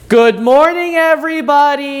Good morning,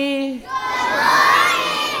 everybody. Good morning,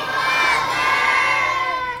 Mother.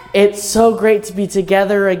 It's so great to be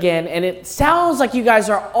together again, and it sounds like you guys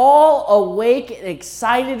are all awake and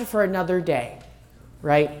excited for another day,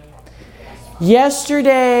 right?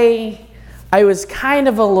 Yesterday, I was kind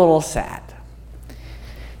of a little sad.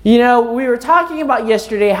 You know, we were talking about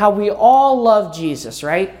yesterday how we all love Jesus,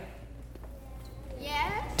 right?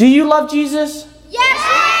 Yes. Do you love Jesus?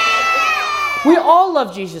 Yes. We all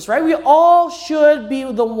love Jesus, right? We all should be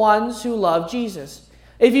the ones who love Jesus.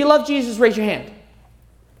 If you love Jesus, raise your hand.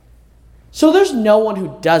 So there's no one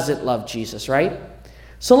who doesn't love Jesus, right?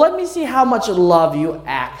 So let me see how much love you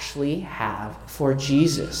actually have for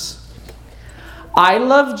Jesus. I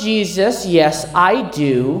love Jesus. Yes, I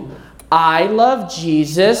do. I love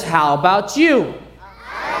Jesus. How about you?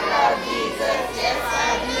 I love Jesus. Yes,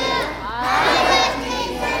 I do. I love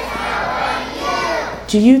Jesus. How about you?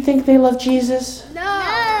 Do you think they love Jesus? No.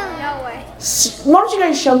 No way. Why don't you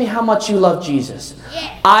guys show me how much you love Jesus?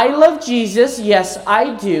 Yeah. I love Jesus. Yes,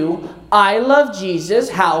 I do. I love Jesus.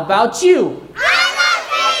 How about you? I love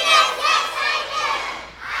Jesus. Yes, I do.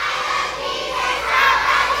 I love Jesus. How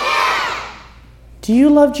about you? Do you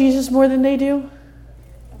love Jesus more than they do?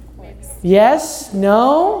 Yes?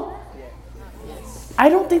 No? I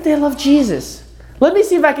don't think they love Jesus. Let me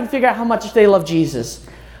see if I can figure out how much they love Jesus.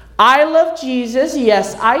 I love Jesus.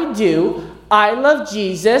 Yes, I do. I love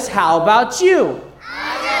Jesus. How about you?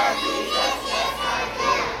 I love Jesus. Yes, I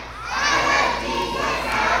do. I love Jesus.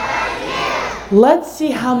 How about you? Let's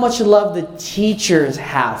see how much love the teachers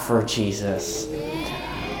have for Jesus.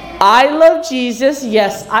 I love Jesus.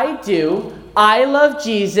 Yes, I do. I love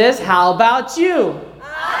Jesus. How about you?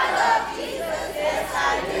 I love Jesus. Yes,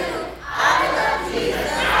 I do. I love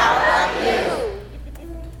Jesus. How about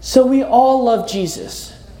you? So we all love Jesus.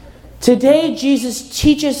 Today, Jesus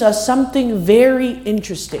teaches us something very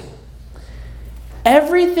interesting.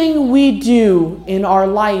 Everything we do in our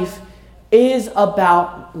life is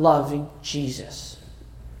about loving Jesus.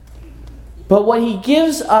 But what he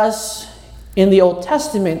gives us in the Old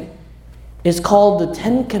Testament is called the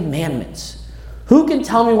 10 Commandments. Who can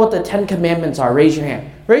tell me what the 10 Commandments are? Raise your hand.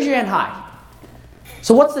 Raise your hand high.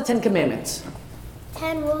 So what's the 10 Commandments?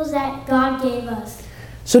 10 rules that God gave us.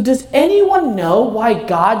 So does anyone know why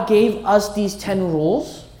God gave us these 10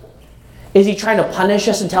 rules? Is he trying to punish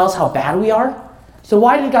us and tell us how bad we are? So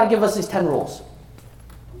why did God give us these 10 rules?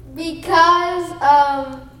 Because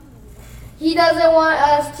he doesn't want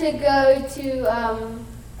us to go to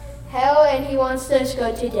hell, and he wants us to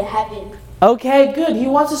go to the heaven. Okay, good. He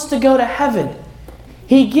wants us to go to heaven.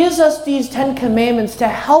 He gives us these 10 commandments to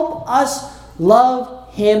help us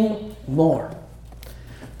love him more.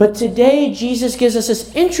 But today, Jesus gives us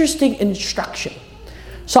this interesting instruction.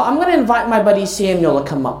 So I'm going to invite my buddy Samuel to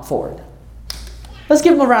come up forward. Let's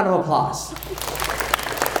give him a round of applause.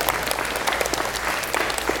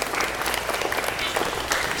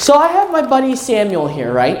 So I have my buddy Samuel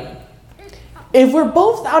here, right? If we're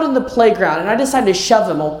both out in the playground and I decide to shove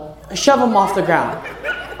him off the ground,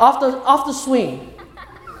 off the swing,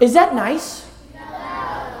 is that nice? No.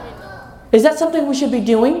 Is that something we should be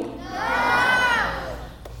doing?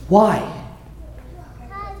 Why?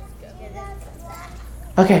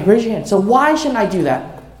 Okay, raise your hand. So why shouldn't I do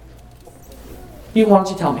that? Why don't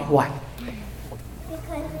you tell me? Why?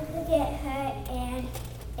 Because we could get hurt and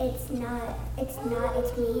it's mean.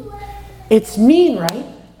 It's mean, right?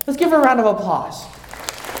 Let's give her a round of applause.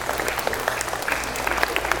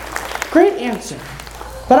 Great answer.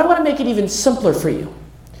 But I want to make it even simpler for you.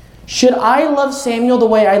 Should I love Samuel the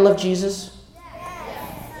way I love Jesus?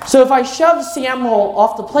 So if I shove Samuel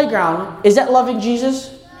off the playground, is that loving Jesus?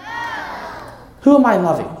 No. Who am I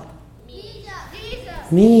loving?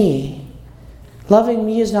 Jesus. Me. Loving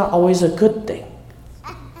me is not always a good thing.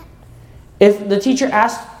 If the teacher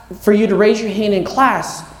asks for you to raise your hand in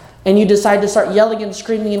class and you decide to start yelling and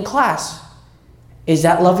screaming in class, is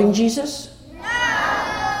that loving Jesus? No.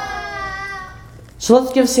 So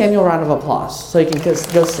let's give Samuel a round of applause so he can go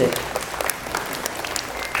sit.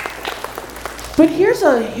 But here's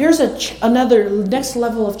another next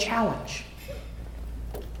level of challenge.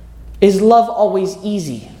 Is love always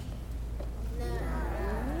easy?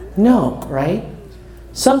 No, right?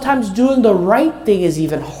 Sometimes doing the right thing is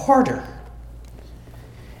even harder.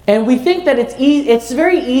 And we think that it's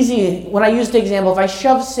very easy. When I use the example, if I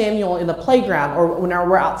shove Samuel in the playground or when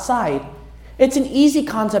we're outside, it's an easy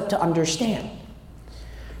concept to understand.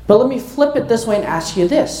 But let me flip it this way and ask you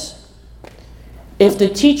this. If the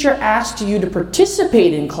teacher asked you to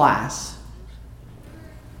participate in class,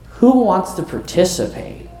 who wants to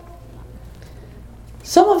participate?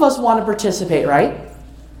 Some of us want to participate, right?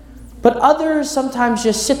 But others sometimes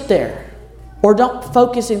just sit there or don't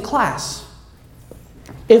focus in class.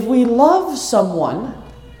 If we love someone,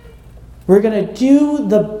 we're going to do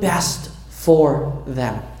the best for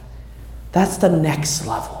them. That's the next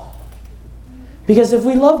level. Because if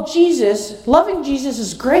we love Jesus, loving Jesus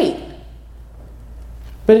is great.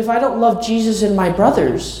 But if I don't love Jesus in my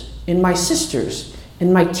brothers, in my sisters,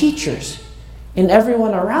 in my teachers, in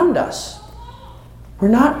everyone around us, we're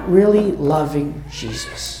not really loving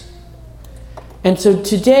Jesus. And so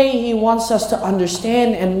today he wants us to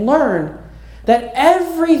understand and learn that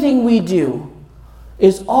everything we do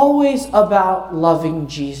is always about loving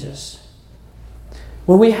Jesus.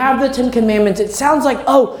 When we have the 10 Commandments, it sounds like,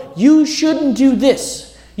 oh, you shouldn't do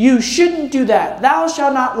this. You shouldn't do that. Thou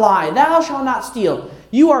shalt not lie. Thou shalt not steal.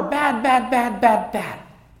 You are bad, bad, bad, bad, bad.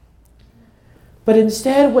 But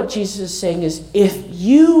instead, what Jesus is saying is, if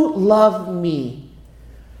you love me,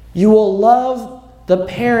 you will love the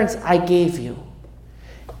parents I gave you.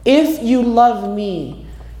 If you love me,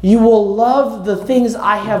 you will love the things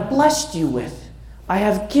I have blessed you with, I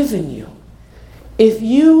have given you. If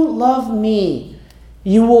you love me,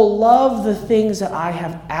 you will love the things that I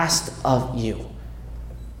have asked of you.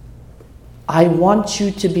 I want you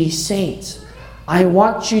to be saints. I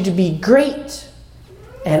want you to be great.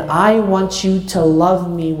 And I want you to love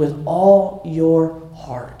me with all your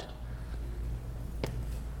heart.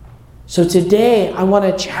 So today, I want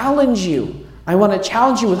to challenge you. I want to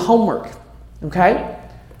challenge you with homework. Okay?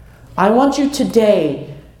 I want you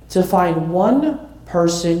today to find one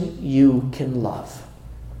person you can love.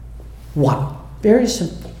 One. Very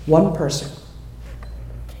simple. One person.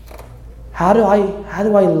 How do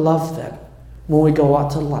I love them when we go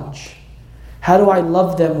out to lunch? How do I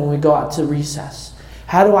love them when we go out to recess?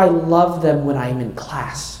 How do I love them when I'm in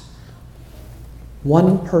class?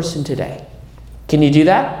 One person today. Can you do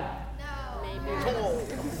that? No.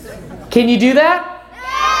 Can you do that?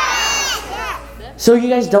 No. So you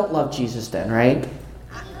guys don't love Jesus then, right?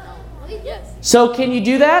 Yes. So can you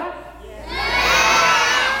do that?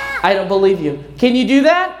 I don't believe you. Can you do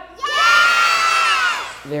that?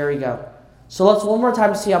 Yes! There we go. So let's one more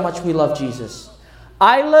time see how much we love Jesus.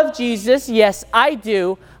 I love Jesus. Yes, I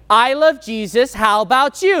do. I love Jesus. How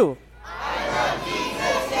about you? I love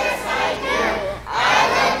Jesus. Yes, I do. I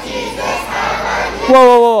love Jesus. How about you?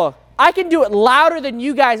 Whoa. I can do it louder than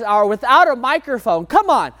you guys are without a microphone.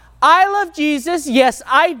 Come on. I love Jesus. Yes,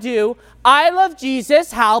 I do. I love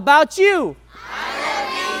Jesus. How about you? I love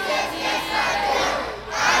Jesus. Yes, I do.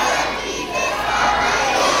 I love Jesus.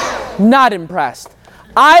 How about you? Not impressed.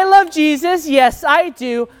 I love Jesus. Yes, I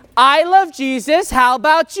do. I love Jesus. How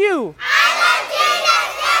about you? I love Jesus.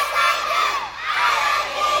 Yes, I do.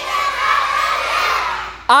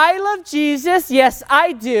 I love Jesus. How about you? I love Jesus. Yes,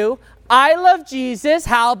 I do. I love Jesus.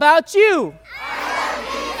 How about you? I love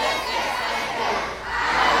Jesus. Yes, I do.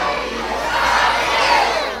 I love Jesus.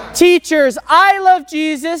 How about you? Teachers, I love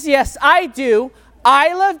Jesus. Yes, I do.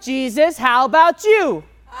 I love Jesus. How about you?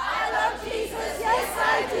 I love Jesus. Yes,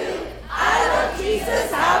 I do. I love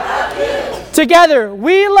Jesus. How about you? Together,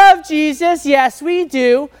 we love Jesus. Yes, we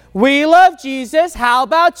do. We love Jesus. How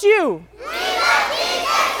about you? We